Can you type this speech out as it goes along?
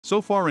So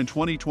far in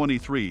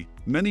 2023,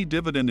 many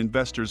dividend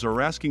investors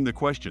are asking the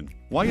question,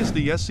 why is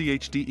the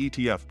SCHD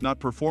ETF not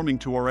performing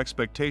to our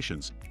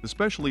expectations,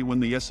 especially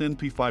when the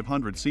S&P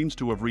 500 seems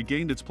to have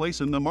regained its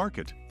place in the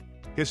market?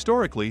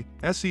 Historically,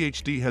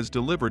 SCHD has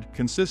delivered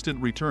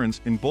consistent returns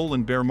in bull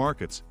and bear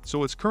markets,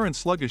 so its current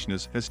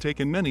sluggishness has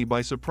taken many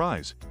by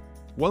surprise.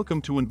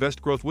 Welcome to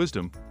Invest Growth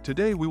Wisdom.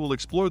 Today we will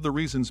explore the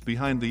reasons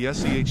behind the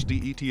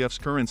SCHD ETF's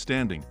current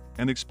standing,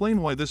 and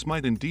explain why this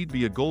might indeed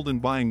be a golden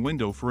buying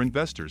window for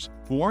investors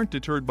who aren't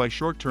deterred by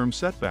short-term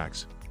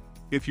setbacks.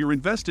 If you're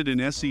invested in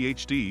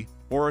SCHD,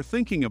 or are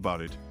thinking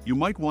about it, you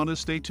might want to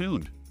stay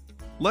tuned.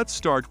 Let's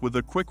start with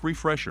a quick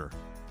refresher.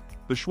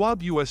 The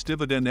Schwab US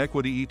Dividend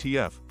Equity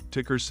ETF,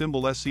 ticker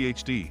symbol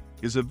SCHD,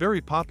 is a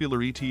very popular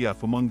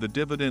ETF among the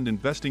dividend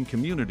investing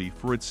community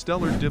for its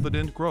stellar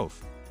dividend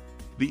growth.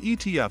 The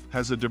ETF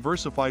has a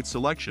diversified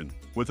selection,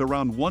 with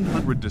around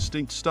 100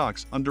 distinct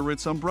stocks under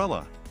its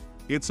umbrella.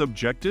 Its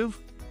objective?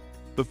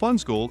 The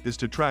fund's goal is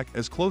to track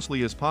as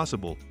closely as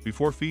possible,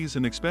 before fees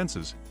and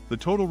expenses, the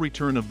total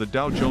return of the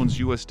Dow Jones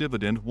US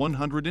Dividend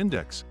 100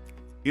 Index.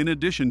 In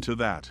addition to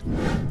that,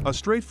 a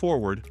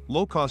straightforward,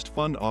 low-cost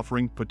fund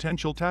offering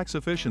potential tax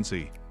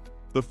efficiency.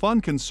 The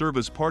fund can serve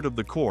as part of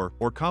the core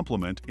or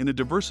complement in a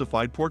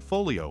diversified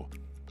portfolio.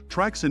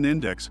 Tracks an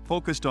index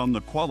focused on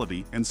the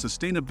quality and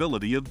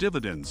sustainability of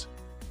dividends.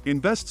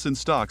 Invests in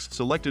stocks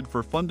selected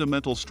for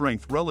fundamental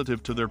strength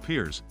relative to their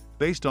peers,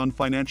 based on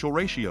financial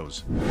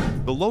ratios.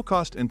 The low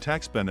cost and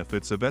tax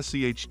benefits of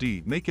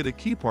SCHD make it a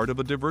key part of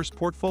a diverse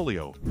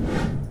portfolio.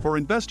 For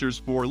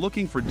investors who are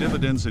looking for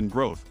dividends and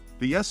growth,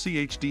 the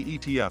SCHD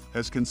ETF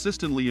has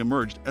consistently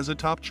emerged as a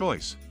top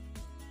choice.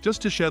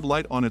 Just to shed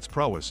light on its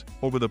prowess,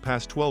 over the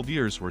past 12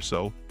 years or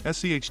so,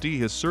 SCHD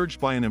has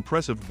surged by an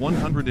impressive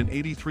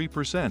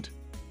 183%.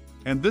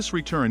 And this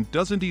return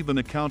doesn't even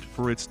account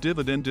for its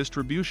dividend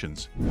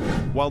distributions.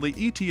 While the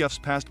ETF's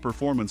past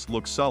performance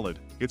looks solid,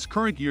 its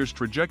current year's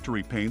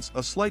trajectory paints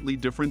a slightly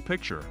different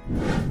picture.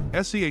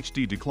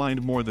 SCHD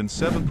declined more than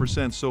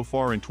 7% so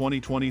far in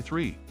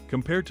 2023,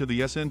 compared to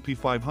the S&P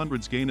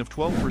 500's gain of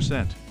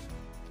 12%.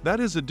 That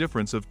is a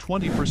difference of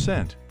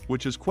 20%,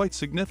 which is quite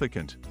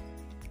significant.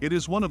 It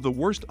is one of the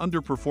worst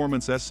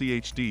underperformance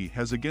SCHD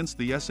has against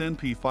the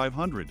S&P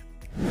 500.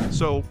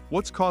 So,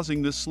 what's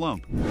causing this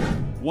slump?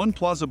 One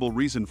plausible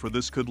reason for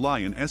this could lie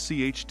in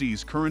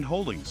SCHD's current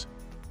holdings.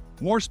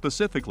 More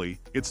specifically,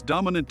 its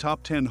dominant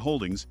top 10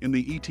 holdings in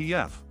the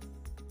ETF.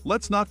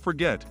 Let's not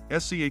forget,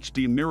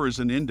 SCHD mirrors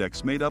an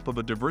index made up of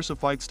a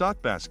diversified stock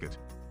basket.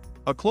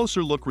 A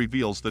closer look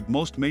reveals that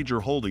most major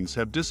holdings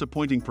have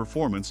disappointing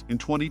performance in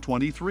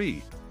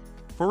 2023.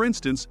 For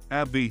instance,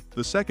 AbbVie,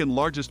 the second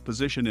largest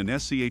position in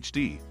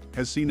SCHD,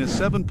 has seen a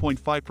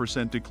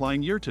 7.5%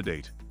 decline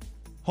year-to-date.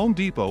 Home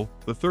Depot,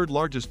 the third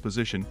largest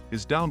position,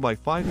 is down by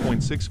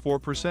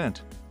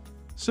 5.64%.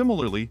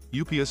 Similarly,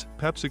 UPS,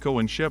 PepsiCo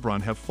and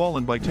Chevron have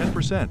fallen by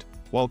 10%,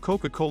 while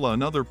Coca-Cola,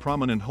 another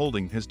prominent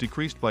holding, has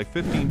decreased by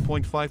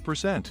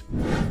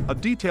 15.5%. A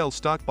detailed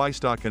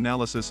stock-by-stock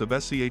analysis of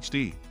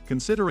SCHD,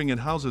 considering it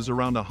houses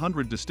around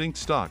 100 distinct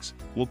stocks,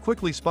 will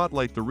quickly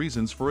spotlight the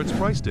reasons for its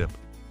price dip.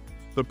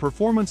 The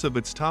performance of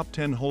its top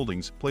 10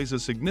 holdings plays a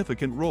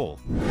significant role.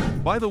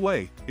 By the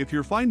way, if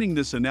you're finding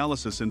this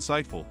analysis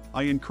insightful,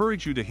 I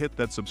encourage you to hit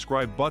that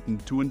subscribe button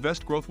to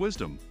Invest Growth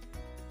Wisdom.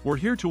 We're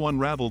here to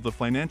unravel the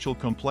financial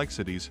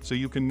complexities so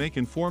you can make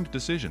informed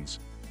decisions.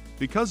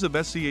 Because of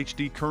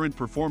SCHD current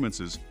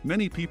performances,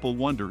 many people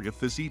wonder if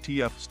this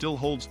ETF still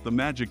holds the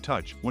magic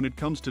touch when it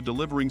comes to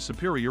delivering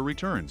superior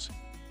returns.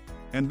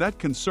 And that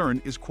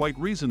concern is quite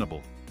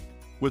reasonable.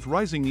 With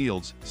rising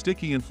yields,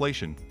 sticky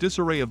inflation,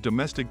 disarray of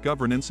domestic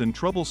governance and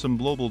troublesome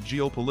global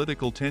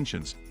geopolitical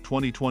tensions,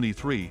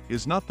 2023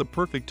 is not the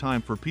perfect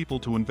time for people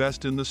to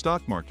invest in the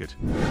stock market.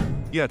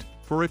 Yet,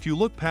 for if you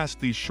look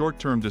past these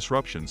short-term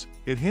disruptions,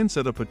 it hints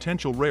at a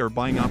potential rare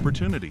buying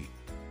opportunity.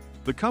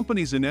 The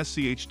companies in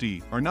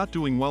SCHD are not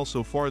doing well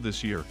so far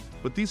this year,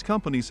 but these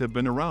companies have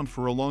been around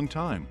for a long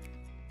time.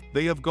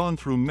 They have gone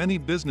through many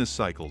business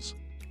cycles.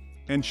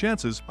 And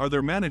chances are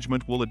their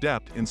management will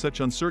adapt in such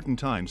uncertain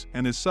times,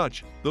 and as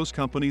such, those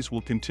companies will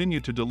continue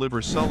to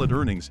deliver solid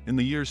earnings in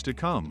the years to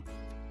come.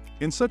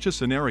 In such a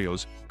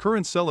scenarios,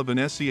 current Sullivan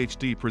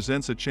SCHD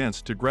presents a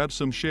chance to grab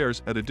some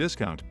shares at a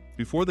discount,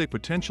 before they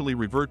potentially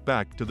revert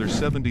back to their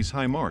 70s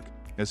high mark,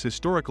 as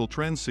historical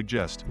trends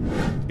suggest.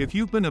 If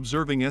you've been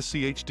observing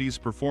SCHD's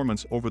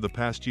performance over the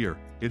past year,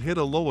 it hit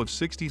a low of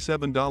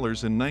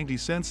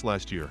 $67.90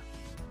 last year.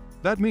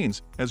 That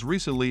means, as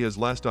recently as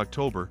last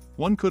October,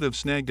 one could have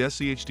snagged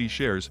SCHD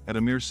shares at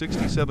a mere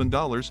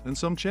 $67 and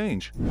some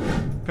change.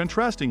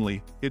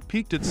 Contrastingly, it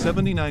peaked at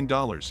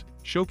 $79,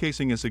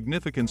 showcasing a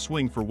significant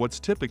swing for what's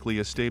typically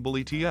a stable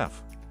ETF.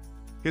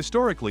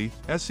 Historically,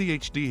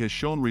 SCHD has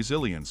shown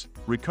resilience,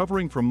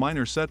 recovering from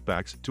minor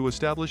setbacks to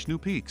establish new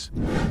peaks.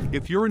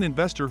 If you're an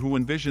investor who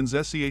envisions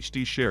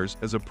SCHD shares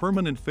as a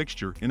permanent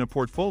fixture in a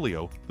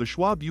portfolio, the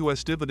Schwab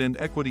US Dividend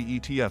Equity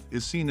ETF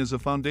is seen as a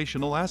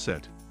foundational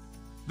asset.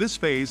 This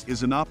phase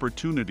is an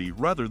opportunity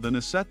rather than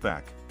a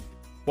setback.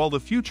 While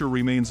the future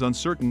remains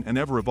uncertain and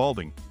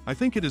ever-evolving, I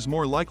think it is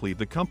more likely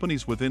the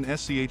companies within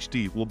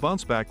SCHD will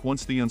bounce back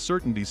once the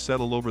uncertainties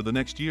settle over the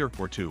next year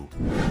or two.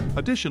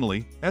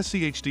 Additionally,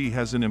 SCHD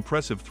has an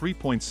impressive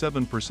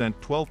 3.7%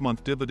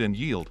 12-month dividend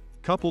yield,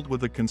 coupled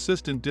with a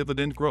consistent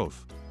dividend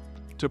growth.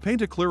 To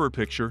paint a clearer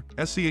picture,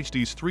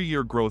 SCHD's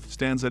 3-year growth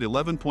stands at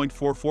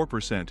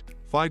 11.44%,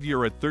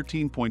 5-year at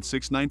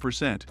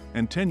 13.69%,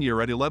 and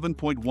 10-year at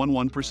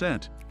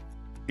 11.11%.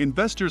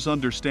 Investors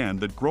understand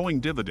that growing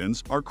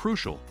dividends are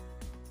crucial.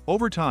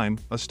 Over time,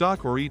 a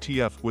stock or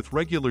ETF with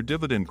regular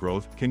dividend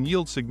growth can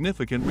yield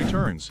significant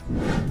returns.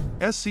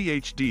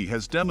 SCHD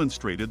has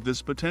demonstrated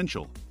this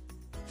potential.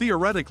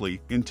 Theoretically,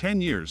 in 10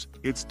 years,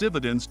 its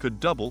dividends could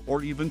double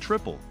or even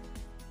triple.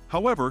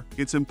 However,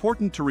 it's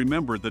important to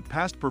remember that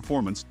past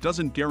performance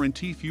doesn't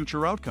guarantee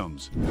future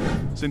outcomes.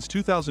 Since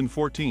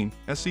 2014,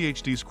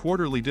 SCHD's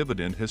quarterly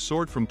dividend has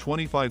soared from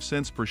 25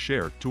 cents per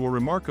share to a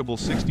remarkable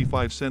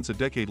 65 cents a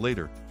decade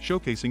later,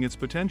 showcasing its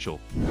potential.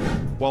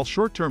 While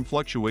short-term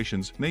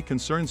fluctuations may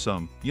concern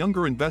some,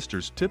 younger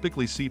investors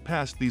typically see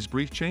past these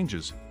brief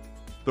changes.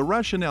 The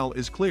rationale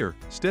is clear: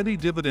 steady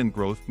dividend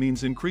growth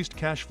means increased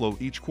cash flow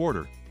each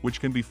quarter, which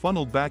can be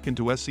funneled back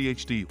into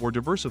SCHD or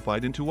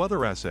diversified into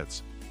other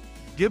assets.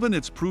 Given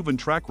its proven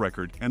track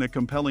record and a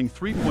compelling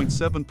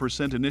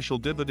 3.7% initial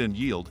dividend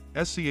yield,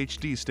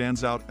 SCHD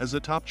stands out as a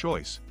top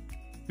choice.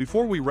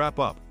 Before we wrap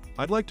up,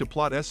 I'd like to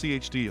plot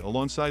SCHD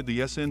alongside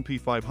the S&P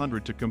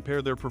 500 to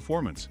compare their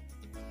performance.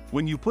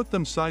 When you put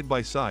them side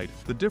by side,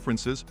 the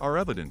differences are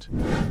evident.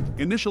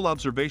 Initial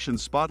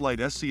observations spotlight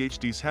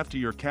SCHD's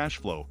heftier cash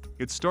flow,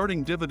 its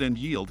starting dividend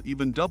yield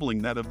even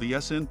doubling that of the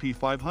S&P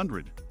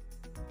 500.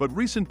 But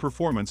recent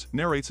performance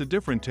narrates a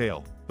different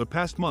tale. The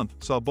past month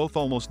saw both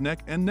almost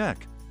neck and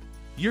neck.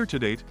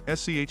 Year-to-date,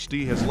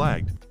 SCHD has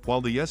lagged, while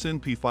the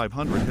S&P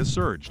 500 has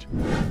surged.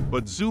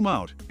 But zoom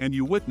out, and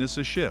you witness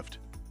a shift.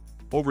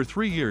 Over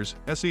 3 years,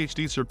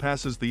 SCHD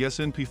surpasses the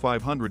S&P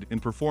 500 in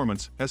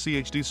performance.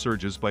 SCHD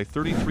surges by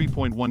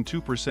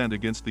 33.12%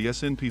 against the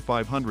S&P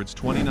 500's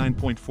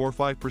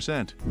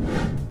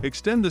 29.45%.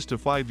 Extend this to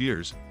 5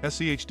 years,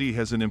 SCHD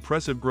has an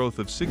impressive growth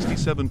of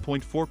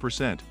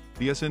 67.4%.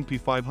 The S&P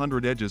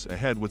 500 edges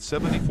ahead with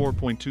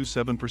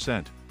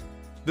 74.27%.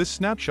 This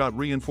snapshot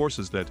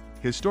reinforces that,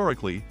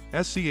 historically,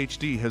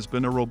 SCHD has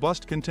been a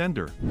robust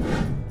contender.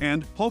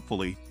 And,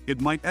 hopefully,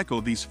 it might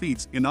echo these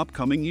feats in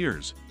upcoming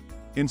years.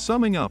 In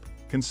summing up,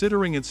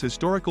 considering its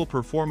historical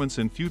performance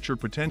and future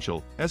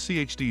potential,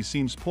 SCHD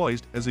seems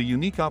poised as a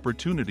unique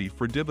opportunity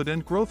for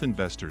dividend growth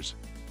investors.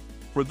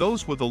 For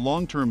those with a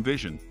long-term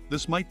vision,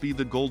 this might be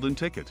the golden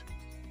ticket.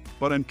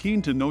 But I'm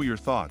keen to know your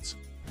thoughts.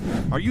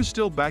 Are you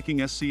still backing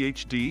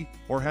SCHD,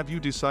 or have you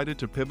decided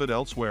to pivot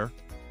elsewhere?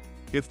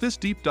 If this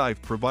deep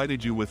dive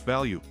provided you with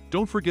value,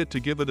 don't forget to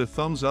give it a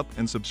thumbs up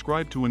and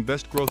subscribe to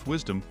Invest Growth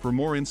Wisdom for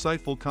more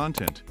insightful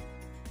content.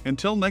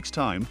 Until next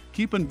time,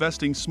 keep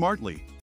investing smartly.